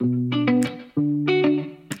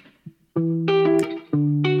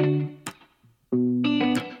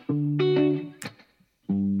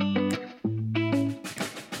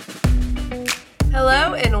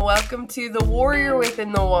welcome to The Warrior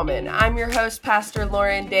Within the Woman. I'm your host, Pastor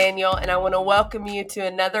Lauren Daniel, and I want to welcome you to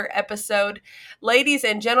another episode. Ladies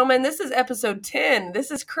and gentlemen, this is episode 10.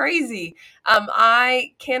 This is crazy.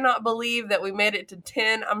 I cannot believe that we made it to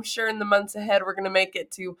 10. I'm sure in the months ahead we're going to make it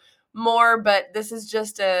to more, but this is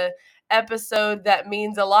just a episode that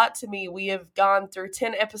means a lot to me. We have gone through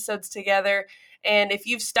 10 episodes together, and if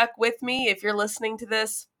you've stuck with me, if you're listening to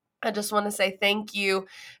this, I just want to say thank you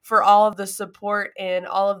for all of the support and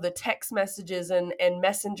all of the text messages and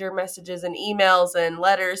messenger messages and emails and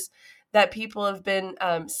letters that people have been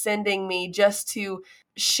sending me just to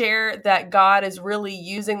share that God is really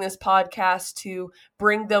using this podcast to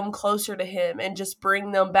bring them closer to Him and just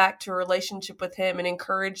bring them back to a relationship with Him and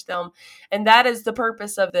encourage them. And that is the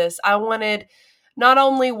purpose of this. I wanted not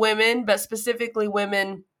only women, but specifically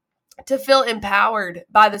women to feel empowered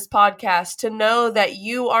by this podcast, to know that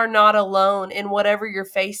you are not alone in whatever you're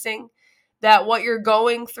facing, that what you're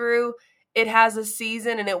going through, it has a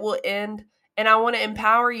season and it will end. And I want to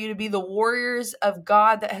empower you to be the warriors of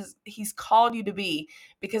God that He's called you to be,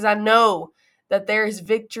 because I know that there is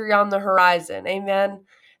victory on the horizon. Amen.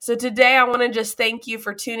 So today I want to just thank you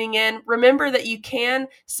for tuning in. Remember that you can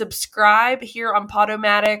subscribe here on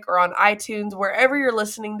Podomatic or on iTunes, wherever you're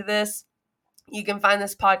listening to this. You can find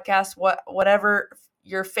this podcast, whatever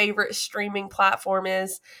your favorite streaming platform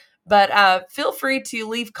is. But feel free to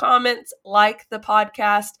leave comments, like the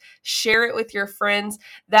podcast, share it with your friends.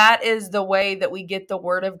 That is the way that we get the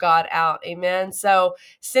word of God out. Amen. So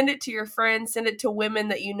send it to your friends, send it to women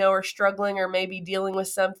that you know are struggling or maybe dealing with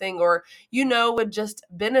something, or would just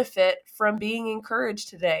benefit from being encouraged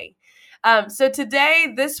today. So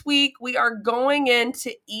today, this week, we are going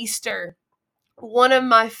into Easter, one of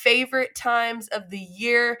my favorite times of the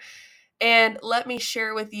year. And let me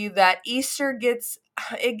share with you that Easter gets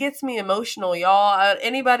me emotional, y'all.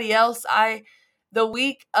 Anybody else? The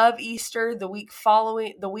week of Easter, the weeks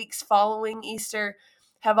following Easter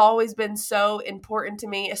have always been so important to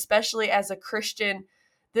me, especially as a Christian.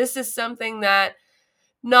 This is something that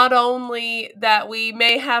not only that we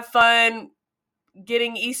may have fun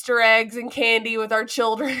getting Easter eggs and candy with our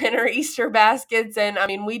children or Easter baskets. And I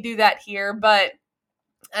mean, we do that here, but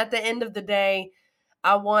at the end of the day,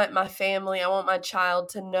 I want my family, I want my child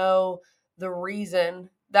to know the reason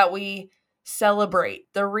that we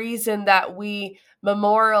celebrate, the reason that we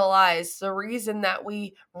memorialize, the reason that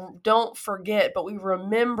we don't forget, but we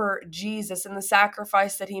remember Jesus and the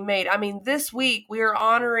sacrifice that He made. I mean, this week we are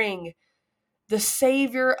honoring the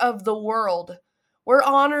Savior of the world. We're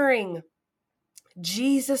honoring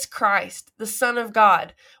Jesus Christ, the Son of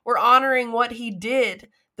God. We're honoring what He did,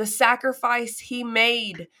 the sacrifice He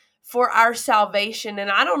made for our salvation.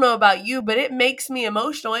 And I don't know about you, but it makes me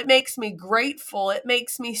emotional. It makes me grateful. It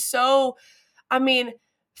makes me so,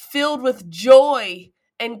 filled with joy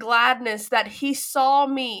and gladness that He saw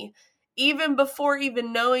me even before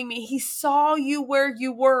even knowing me. He saw you where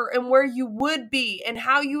you were and where you would be and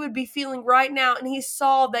how you would be feeling right now. And He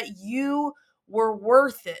saw that you were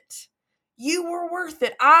worth it. You were worth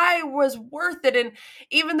it. I was worth it. And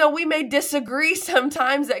even though we may disagree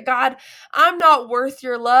sometimes that God, I'm not worth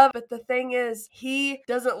your love. But the thing is, He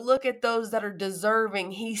doesn't look at those that are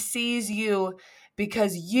deserving. He sees you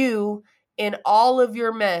because you, in all of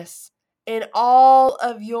your mess, in all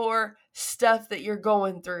of your stuff that you're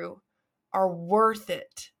going through, are worth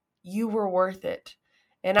it. You were worth it.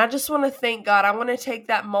 And I just want to thank God. I want to take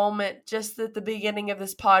that moment just at the beginning of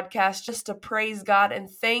this podcast just to praise God and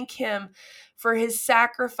thank Him for His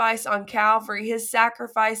sacrifice on Calvary, His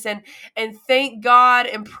sacrifice, and thank God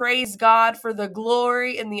and praise God for the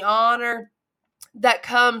glory and the honor that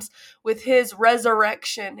comes with His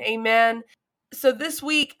resurrection. Amen. So this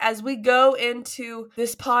week, as we go into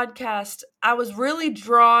this podcast, I was really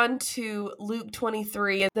drawn to Luke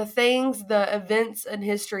 23 and the events in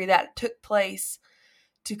history that took place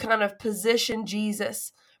to kind of position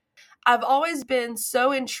Jesus. I've always been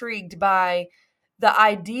so intrigued by the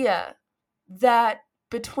idea that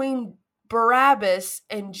between Barabbas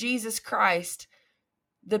and Jesus Christ,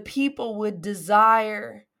 the people would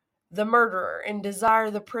desire the murderer and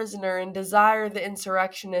desire the prisoner and desire the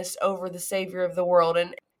insurrectionist over the Savior of the world.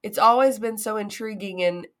 And it's always been so intriguing,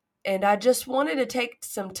 and I just wanted to take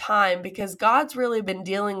some time because God's really been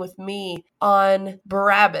dealing with me on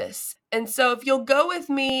Barabbas. And so if you'll go with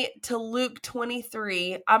me to Luke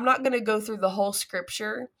 23, I'm not going to go through the whole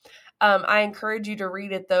scripture. I encourage you to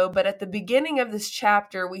read it though. But at the beginning of this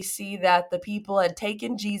chapter, we see that the people had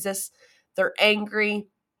taken Jesus. They're angry,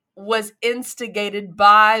 was instigated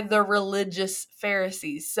by the religious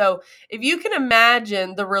Pharisees. So if you can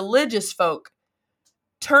imagine the religious folk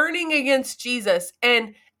turning against Jesus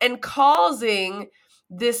and causing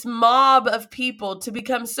this mob of people to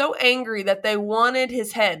become so angry that they wanted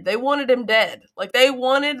his head. They wanted him dead. Like, they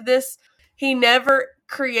wanted this. He never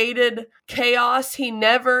created chaos. He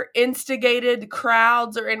never instigated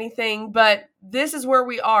crowds or anything, but this is where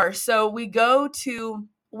we are. So we go to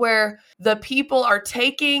where the people are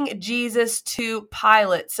taking Jesus to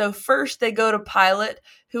Pilate. So first they go to Pilate,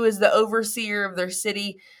 who is the overseer of their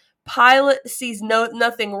city. Pilate sees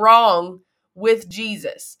nothing wrong with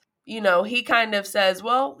Jesus. He kind of says,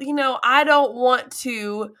 well, I don't want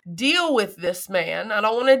to deal with this man. I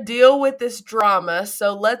don't want to deal with this drama.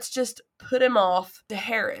 So let's just put him off to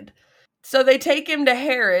Herod. So they take him to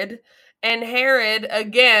Herod, and Herod,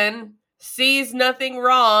 again, sees nothing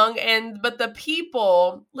wrong. But the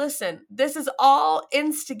people, listen, this is all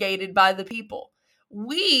instigated by the people.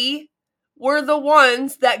 We were the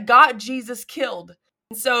ones that got Jesus killed.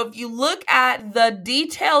 So if you look at the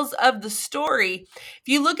details of the story, if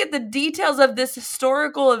you look at the details of this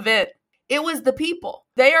historical event, it was the people.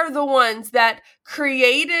 They are the ones that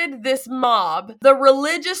created this mob. The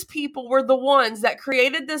religious people were the ones that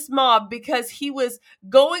created this mob because he was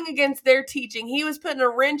going against their teaching. He was putting a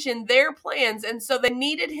wrench in their plans, and so they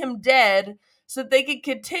needed him dead so that they could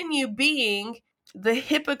continue being the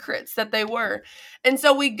hypocrites that they were. And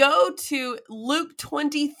so we go to Luke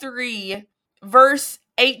 23, verse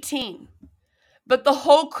 18. But the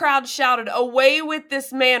whole crowd shouted, "Away with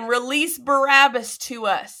this man! Release Barabbas to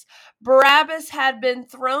us!" Barabbas had been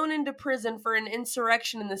thrown into prison for an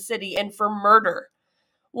insurrection in the city and for murder.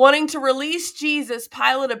 Wanting to release Jesus,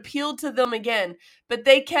 Pilate appealed to them again, but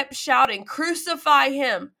they kept shouting, "Crucify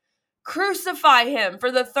him! Crucify him!"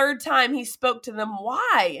 For the third time he spoke to them.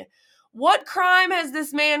 "Why? What crime has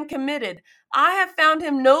this man committed? I have found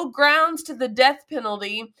him no grounds to the death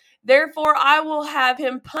penalty. Therefore, I will have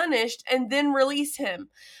him punished and then release him."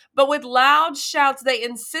 But with loud shouts, they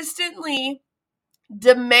insistently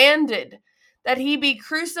demanded that he be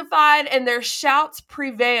crucified, and their shouts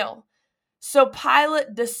prevail. So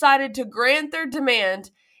Pilate decided to grant their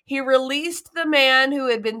demand. He released the man who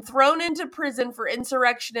had been thrown into prison for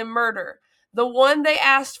insurrection and murder, the one they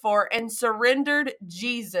asked for, and surrendered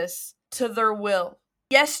Jesus to their will.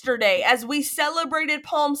 Yesterday, as we celebrated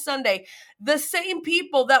Palm Sunday, the same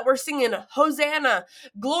people that were singing, "Hosanna,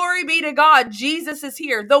 glory be to God, Jesus is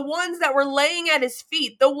here," the ones that were laying at his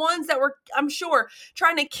feet, the ones that were, I'm sure,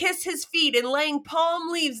 trying to kiss his feet and laying palm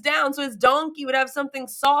leaves down so his donkey would have something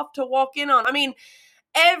soft to walk in on. I mean,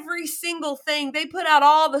 every single thing. They put out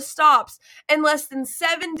all the stops. And less than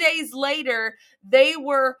 7 days later, they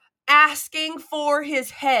were asking for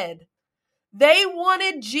his head. They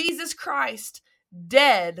wanted Jesus Christ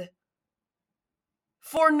dead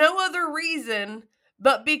for no other reason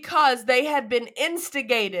but because they had been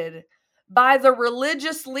instigated by the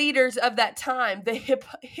religious leaders of that time, the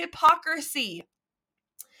hypocrisy,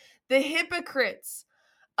 the hypocrites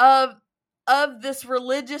of this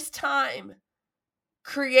religious time,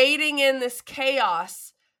 creating in this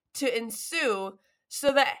chaos to ensue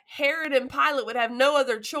so that Herod and Pilate would have no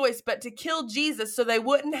other choice but to kill Jesus so they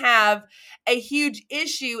wouldn't have a huge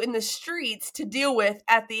issue in the streets to deal with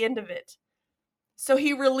at the end of it. So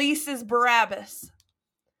he releases Barabbas.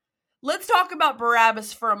 Let's talk about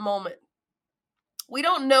Barabbas for a moment. We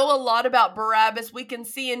don't know a lot about Barabbas. We can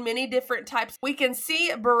see in many different types. We can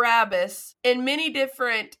see Barabbas in many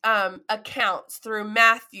different accounts through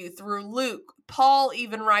Matthew, through Luke. Paul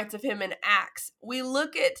even writes of him in Acts. We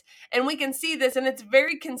look at, and we can see this, and it's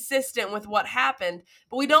very consistent with what happened.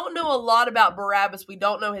 But we don't know a lot about Barabbas. We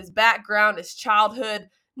don't know his background, his childhood,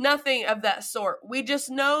 nothing of that sort. We just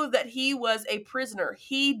know that he was a prisoner.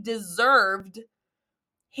 He deserved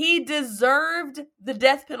the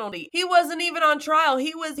death penalty. He wasn't even on trial.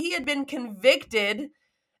 He had been convicted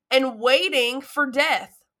and waiting for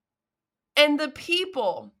death. And the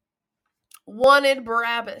people wanted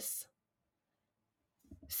Barabbas.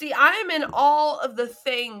 See, I am in awe of the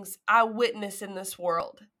things I witness in this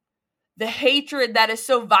world. The hatred that is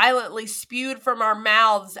so violently spewed from our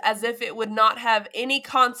mouths as if it would not have any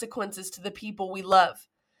consequences to the people we love.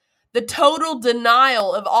 The total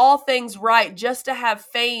denial of all things right just to have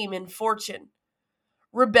fame and fortune.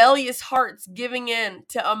 Rebellious hearts giving in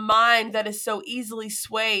to a mind that is so easily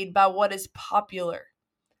swayed by what is popular.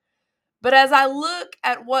 But as I look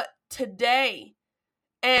at what today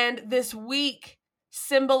and this week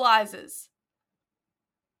symbolizes,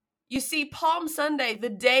 you see, Palm Sunday, the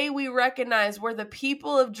day we recognize where the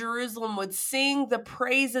people of Jerusalem would sing the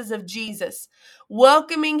praises of Jesus,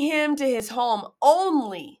 welcoming him to his home,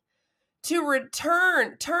 only to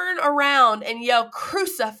turn around and yell,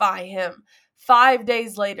 "Crucify him," 5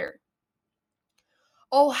 days later.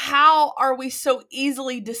 Oh, how are we so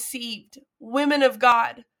easily deceived, women of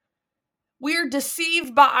God? We are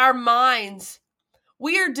deceived by our minds.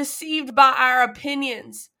 We are deceived by our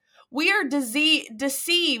opinions. We are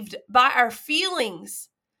deceived by our feelings.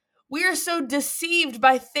 We are so deceived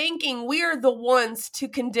by thinking we are the ones to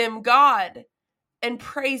condemn God and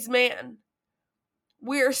praise man.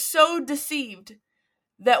 We are so deceived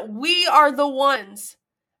that we are the ones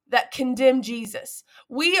that condemn Jesus.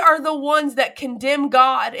 We are the ones that condemn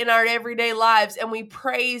God in our everyday lives, and we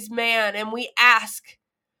praise man and we ask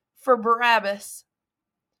for Barabbas.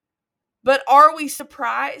 But are we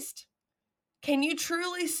surprised? Can you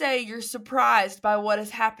truly say you're surprised by what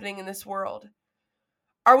is happening in this world?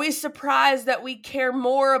 Are we surprised that we care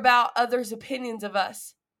more about others' opinions of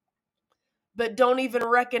us, but don't even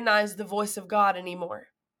recognize the voice of God anymore?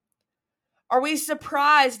 Are we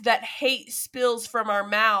surprised that hate spills from our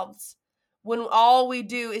mouths when all we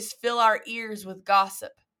do is fill our ears with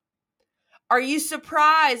gossip? Are you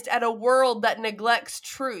surprised at a world that neglects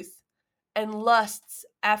truth and lusts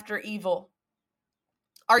after evil?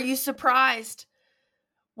 Are you surprised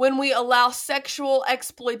when we allow sexual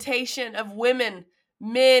exploitation of women,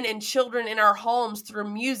 men, and children in our homes through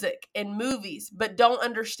music and movies, but don't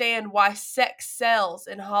understand why sex sells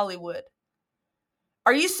in Hollywood?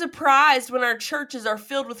 Are you surprised when our churches are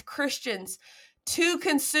filled with Christians too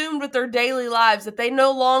consumed with their daily lives that they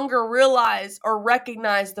no longer realize or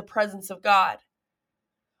recognize the presence of God?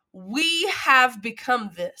 We have become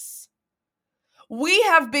this. We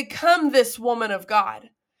have become this, woman of God.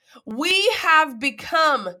 We have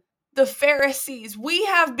become the Pharisees. We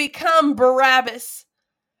have become Barabbas.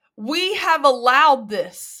 We have allowed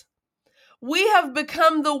this. We have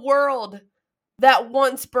become the world that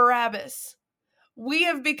wants Barabbas. We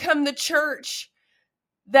have become the church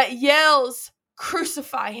that yells,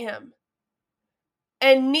 "Crucify him,"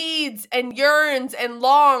 and needs and yearns and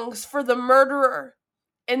longs for the murderer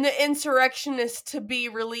and the insurrectionist to be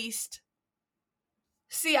released.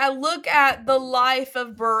 See, I look at the life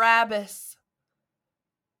of Barabbas,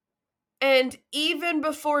 and even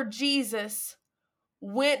before Jesus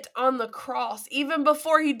went on the cross, even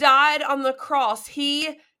before he died on the cross,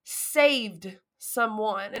 he saved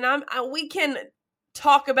someone. And we can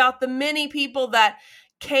talk about the many people that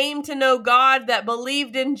came to know God, that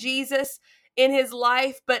believed in Jesus in his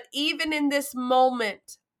life, but even in this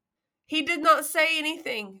moment, he did not say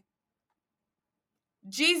anything.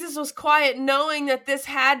 Jesus was quiet, knowing that this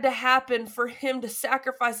had to happen for him to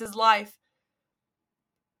sacrifice his life.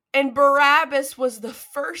 And Barabbas was the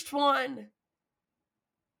first one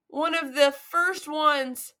of the first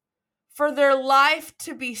ones for their life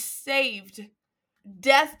to be saved,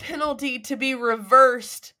 death penalty to be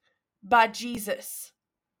reversed by Jesus.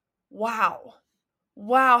 Wow.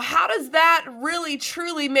 Wow. How does that really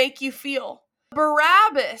truly make you feel?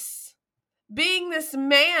 Barabbas, being this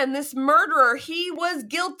man, this murderer, he was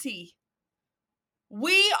guilty.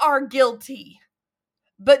 We are guilty,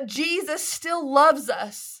 but Jesus still loves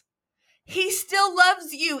us. He still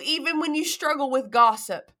loves you even when you struggle with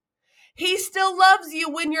gossip. He still loves you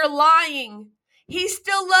when you're lying. He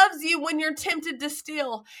still loves you when you're tempted to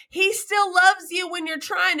steal. He still loves you when you're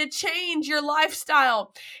trying to change your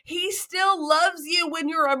lifestyle. He still loves you when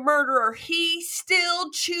you're a murderer. He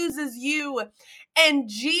still chooses you. And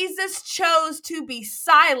Jesus chose to be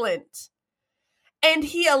silent. And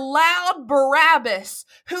he allowed Barabbas,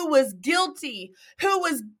 who was guilty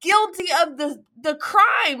of the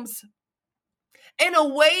crimes and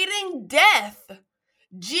awaiting death.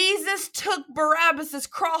 Jesus took Barabbas'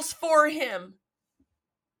 cross for him.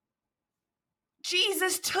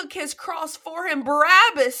 Jesus took his cross for him.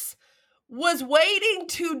 Barabbas was waiting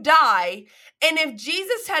to die. And if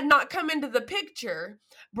Jesus had not come into the picture,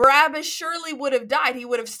 Barabbas surely would have died. He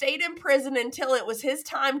would have stayed in prison until it was his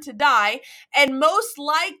time to die. And most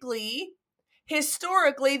likely,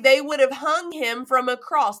 historically, they would have hung him from a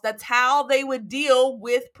cross. That's how they would deal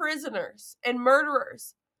with prisoners and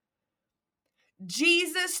murderers.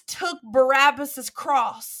 Jesus took Barabbas'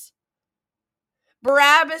 cross.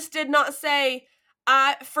 Barabbas did not say,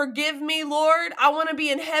 "Forgive me, Lord. I want to be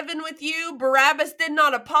in heaven with you." Barabbas did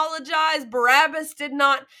not apologize. Barabbas did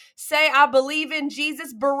not say, "I believe in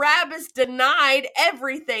Jesus." Barabbas denied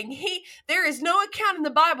everything. There is no account in the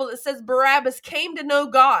Bible that says Barabbas came to know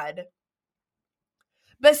God.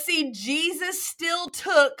 But see, Jesus still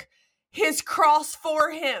took his cross for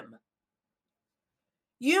him.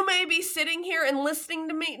 You may be sitting here and listening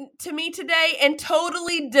to me today and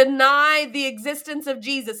totally deny the existence of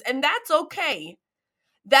Jesus, and that's okay.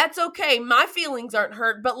 That's okay. My feelings aren't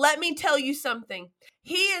hurt, but let me tell you something.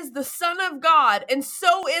 He is the Son of God and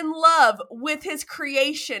so in love with his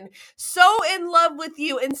creation, so in love with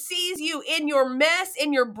you, and sees you in your mess,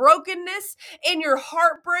 in your brokenness, in your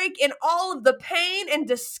heartbreak, in all of the pain and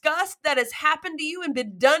disgust that has happened to you and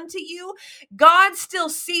been done to you. God still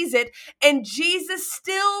sees it, and Jesus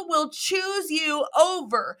still will choose you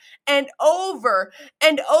over and over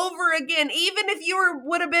and over again. Even if you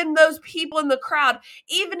would have been those people in the crowd,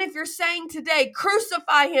 even if you're saying today,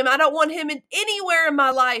 crucify him, I don't want him anywhere in my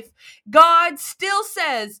life, God still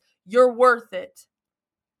says, you're worth it.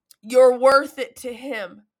 You're worth it to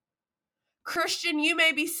him. Christian, you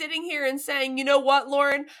may be sitting here and saying, you know what,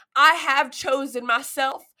 Lauren? I have chosen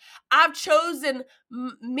myself. I've chosen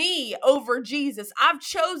me over Jesus. I've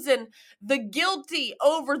chosen the guilty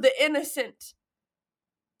over the innocent.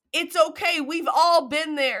 It's okay. We've all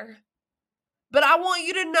been there. But I want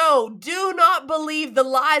you to know, do not believe the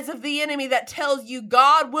lies of the enemy that tells you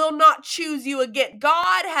God will not choose you again.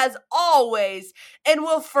 God has always and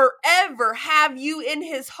will forever have you in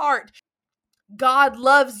his heart. God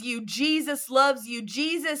loves you. Jesus loves you.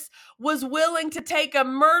 Jesus was willing to take a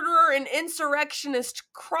murderer and insurrectionist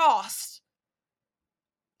cross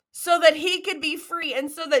so that he could be free,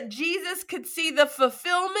 and so that Jesus could see the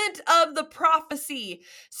fulfillment of the prophecy,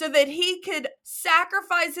 so that he could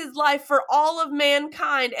sacrifice his life for all of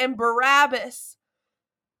mankind. And Barabbas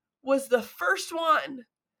was the first one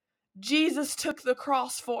Jesus took the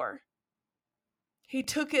cross for. He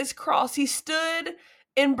took his cross. He stood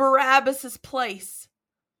in Barabbas's place.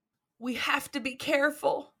 We have to be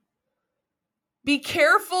careful. Be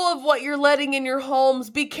careful of what you're letting in your homes.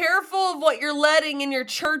 Be careful of what you're letting in your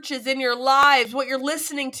churches, in your lives, what you're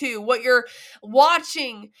listening to, what you're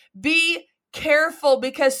watching. Be careful,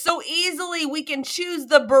 because so easily we can choose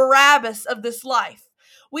the Barabbas of this life.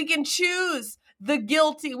 We can choose the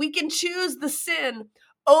guilty. We can choose the sin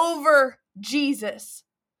over Jesus.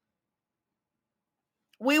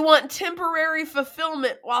 We want temporary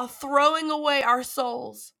fulfillment while throwing away our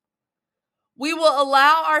souls. We will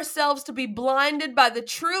allow ourselves to be blinded by the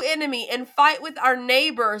true enemy and fight with our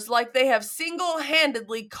neighbors like they have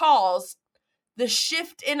single-handedly caused the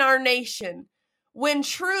shift in our nation, when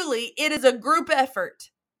truly it is a group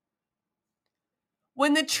effort.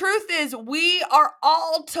 When the truth is, we are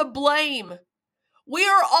all to blame. We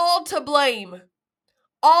are all to blame.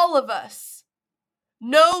 All of us.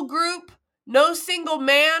 No group, no single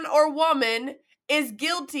man or woman is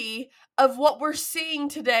guilty of what we're seeing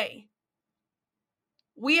today.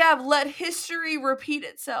 We have let history repeat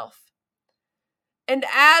itself. And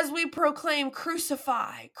as we proclaim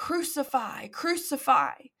crucify, crucify,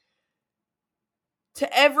 crucify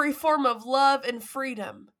to every form of love and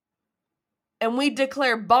freedom, and we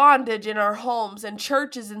declare bondage in our homes and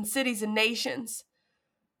churches and cities and nations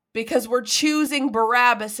because we're choosing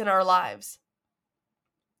Barabbas in our lives.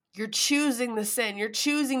 You're choosing the sin. You're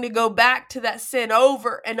choosing to go back to that sin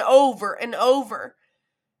over and over and over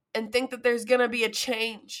and think that there's going to be a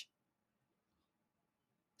change.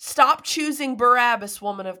 Stop choosing Barabbas,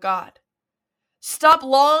 woman of God. Stop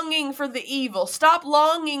longing for the evil. Stop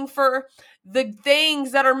longing for the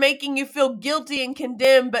things that are making you feel guilty and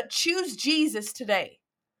condemned, but choose Jesus today.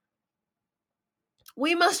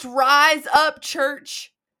 We must rise up,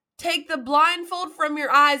 church. Take the blindfold from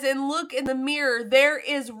your eyes and look in the mirror. There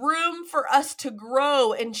is room for us to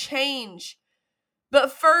grow and change.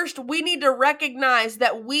 But first, we need to recognize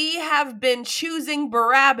that we have been choosing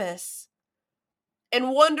Barabbas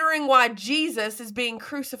and wondering why Jesus is being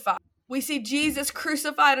crucified. We see Jesus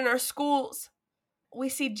crucified in our schools. We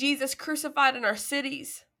see Jesus crucified in our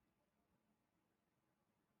cities.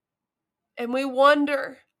 And we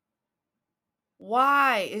wonder,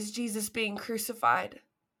 why is Jesus being crucified?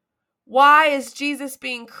 Why is Jesus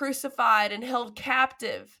being crucified and held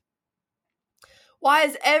captive? Why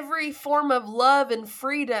is every form of love and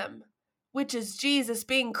freedom, which is Jesus,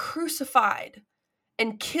 being crucified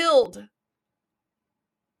and killed?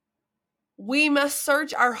 We must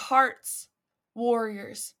search our hearts,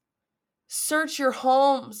 warriors. Search your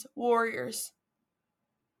homes, warriors.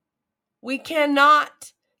 We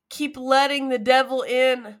cannot keep letting the devil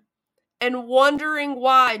in and wondering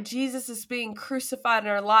why Jesus is being crucified in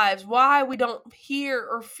our lives, why we don't hear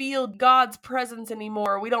or feel God's presence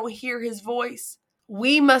anymore. We don't hear his voice.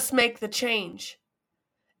 We must make the change.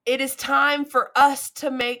 It is time for us to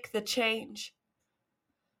make the change.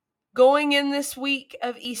 Going in this week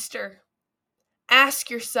of Easter, ask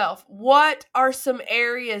yourself, what are some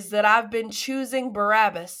areas that I've been choosing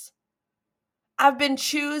Barabbas? I've been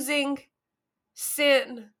choosing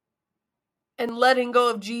sin and letting go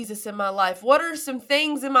of Jesus in my life. What are some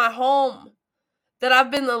things in my home that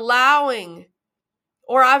I've been allowing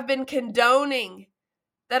or I've been condoning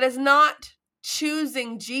that is not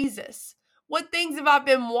choosing Jesus? What things have I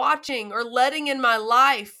been watching or letting in my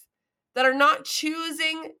life that are not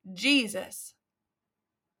choosing Jesus?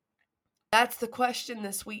 That's the question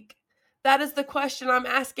this week. That is the question I'm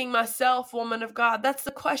asking myself, woman of God. That's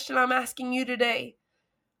the question I'm asking you today.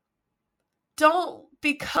 Don't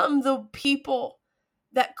become the people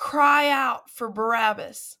that cry out for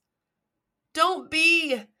Barabbas. Don't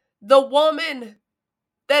be the woman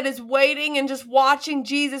that is waiting and just watching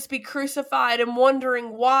Jesus be crucified and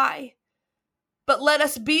wondering why. But let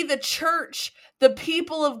us be the church, the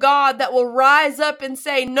people of God that will rise up and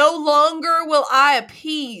say, no longer will I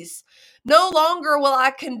appease. No longer will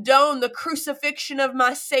I condone the crucifixion of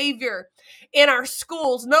my Savior in our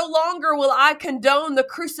schools. No longer will I condone the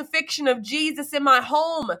crucifixion of Jesus in my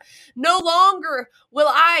home. No longer will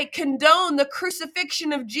I condone the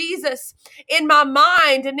crucifixion of Jesus in my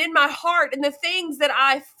mind and in my heart and the things that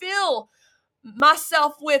I fill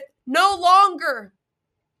myself with. No longer.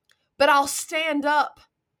 But I'll stand up.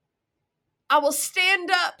 I will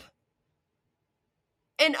stand up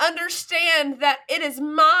and understand that it is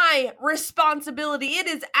my responsibility. It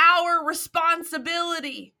is our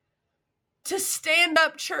responsibility to stand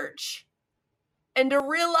up, church, and to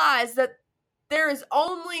realize that there is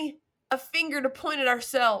only a finger to point at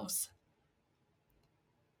ourselves.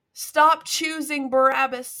 Stop choosing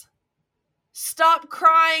Barabbas. Stop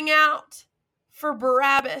crying out for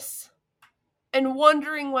Barabbas and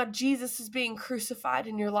wondering why Jesus is being crucified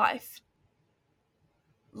in your life.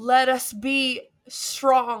 Let us be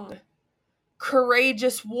strong,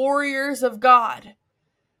 courageous warriors of God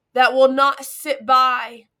that will not sit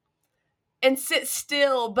by and sit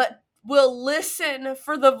still, but will listen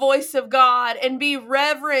for the voice of God and be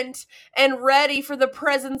reverent and ready for the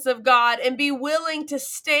presence of God and be willing to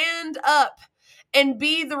stand up and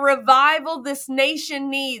be the revival this nation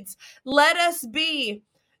needs. Let us be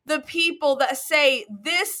the people that say,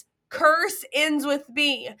 this curse ends with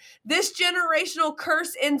me. This generational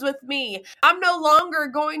curse ends with me. I'm no longer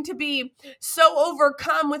going to be so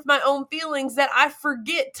overcome with my own feelings that I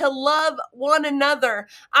forget to love one another.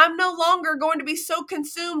 I'm no longer going to be so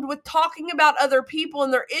consumed with talking about other people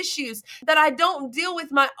and their issues that I don't deal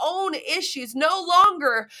with my own issues. No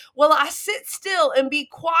longer will I sit still and be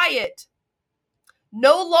quiet.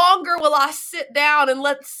 No longer will I sit down and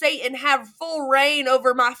let Satan have full reign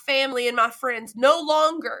over my family and my friends. No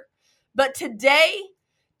longer. But today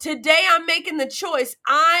I'm making the choice.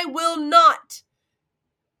 I will not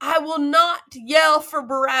yell for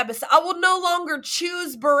Barabbas. I will no longer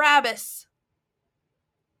choose Barabbas.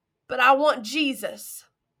 But I want Jesus.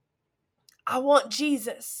 I want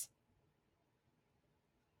Jesus.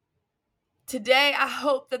 Today, I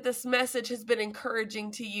hope that this message has been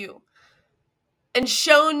encouraging to you and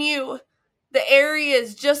shown you the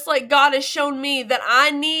areas, just like God has shown me, that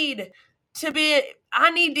I need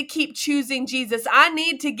to keep choosing Jesus. I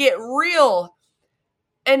need to get real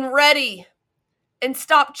and ready and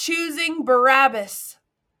stop choosing Barabbas,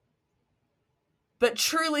 but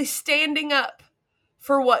truly standing up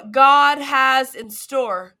for what God has in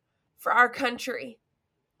store for our country.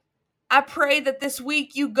 I pray that this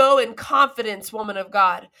week you go in confidence, woman of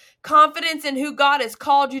God. Confidence in who God has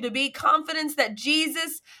called you to be. Confidence that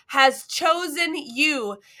Jesus has chosen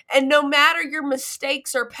you. And no matter your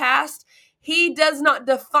mistakes or past, He does not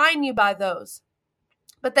define you by those.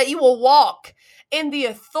 But that you will walk in the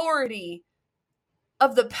authority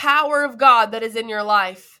of the power of God that is in your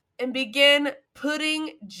life. And begin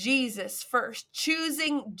putting Jesus first.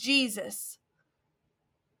 Choosing Jesus.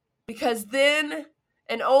 Because then,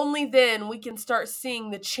 and only then, we can start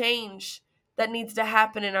seeing the change that needs to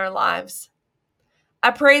happen in our lives.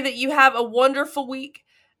 I pray that you have a wonderful week.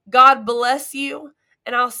 God bless you.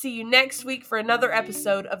 And I'll see you next week for another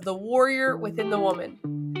episode of The Warrior Within the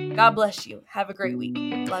Woman. God bless you. Have a great week.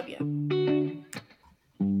 Love you.